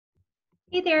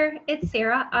Hey there, it's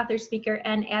Sarah, author, speaker,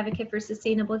 and advocate for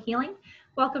sustainable healing.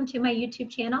 Welcome to my YouTube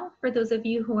channel. For those of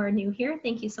you who are new here,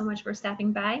 thank you so much for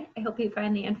stopping by. I hope you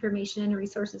find the information and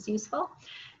resources useful.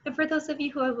 And for those of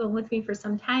you who have been with me for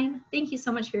some time, thank you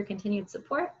so much for your continued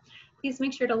support. Please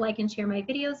make sure to like and share my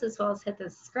videos, as well as hit the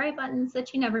subscribe button so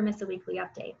that you never miss a weekly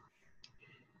update.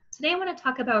 Today I want to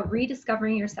talk about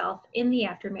rediscovering yourself in the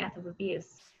aftermath of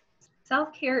abuse.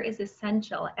 Self-care is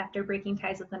essential after breaking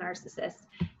ties with a narcissist,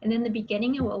 and in the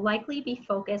beginning it will likely be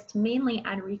focused mainly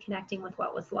on reconnecting with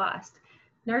what was lost.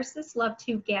 Narcissists love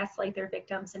to gaslight their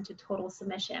victims into total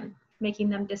submission, making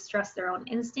them distrust their own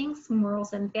instincts,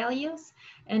 morals, and values,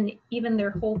 and even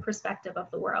their whole perspective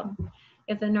of the world.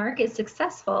 If the narc is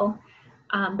successful,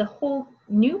 the whole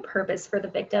new purpose for the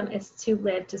victim is to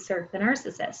live to serve the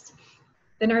narcissist.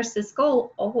 The narcissist's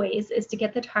goal always is to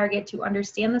get the target to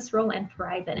understand this role and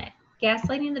thrive in it.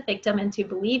 Gaslighting the victim into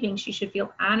believing she should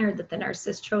feel honored that the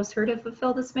narcissist chose her to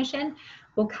fulfill this mission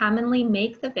will commonly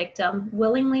make the victim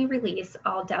willingly release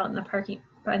all doubt in the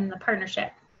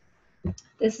partnership.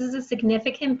 This is a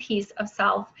significant piece of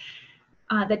self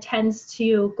that tends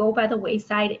to go by the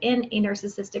wayside in a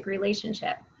narcissistic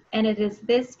relationship. And it is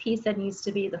this piece that needs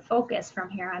to be the focus from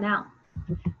here on out.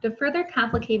 To further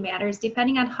complicate matters,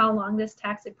 depending on how long this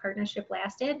toxic partnership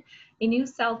lasted, a new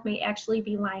self may actually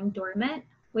be lying dormant,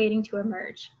 waiting to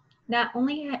emerge. Not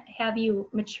only have you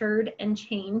matured and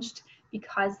changed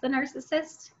because the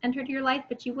narcissist entered your life,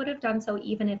 but you would have done so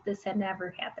even if this had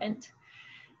never happened.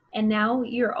 And now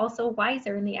you're also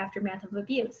wiser in the aftermath of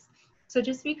abuse. So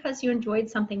just because you enjoyed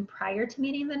something prior to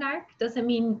meeting the narc doesn't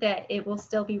mean that it will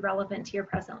still be relevant to your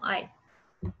present life.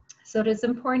 So it is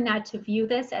important not to view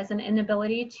this as an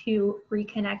inability to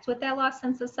reconnect with that lost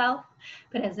sense of self,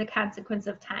 but as a consequence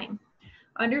of time.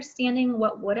 Understanding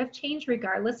what would have changed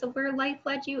regardless of where life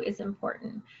led you is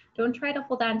important. Don't try to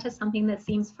hold on to something that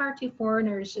seems far too foreign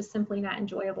or is just simply not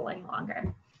enjoyable any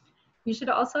longer. You should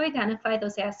also identify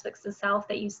those aspects of self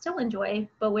that you still enjoy,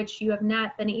 but which you have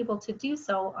not been able to do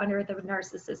so under the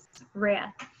narcissist's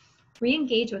wrath.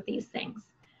 Re-engage with these things.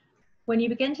 When you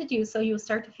begin to do so, you will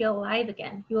start to feel alive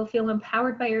again. You will feel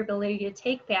empowered by your ability to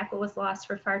take back what was lost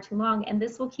for far too long, and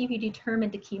this will keep you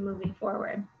determined to keep moving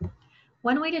forward.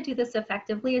 One way to do this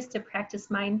effectively is to practice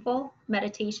mindful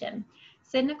meditation.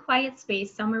 Sit in a quiet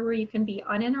space, somewhere where you can be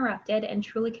uninterrupted and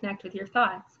truly connect with your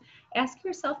thoughts. Ask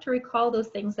yourself to recall those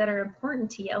things that are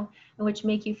important to you and which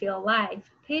make you feel alive.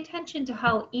 Pay attention to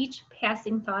how each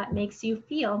passing thought makes you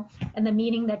feel and the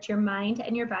meaning that your mind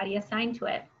and your body assign to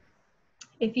it.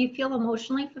 If you feel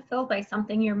emotionally fulfilled by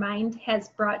something your mind has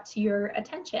brought to your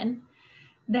attention,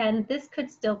 then this could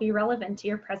still be relevant to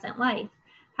your present life.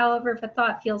 However, if a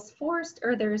thought feels forced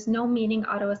or there's no meaning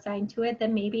auto-assigned to it,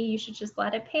 then maybe you should just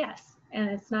let it pass, and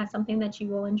it's not something that you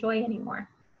will enjoy anymore.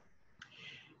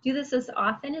 Do this as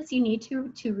often as you need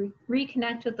to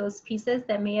reconnect with those pieces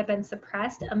that may have been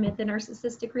suppressed amid the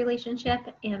narcissistic relationship,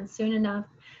 and soon enough,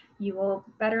 you will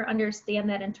better understand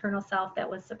that internal self that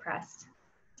was suppressed.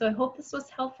 So I hope this was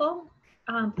helpful.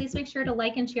 Please make sure to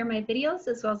like and share my videos,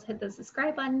 as well as hit the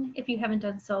subscribe button if you haven't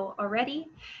done so already,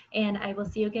 and I will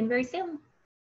see you again very soon.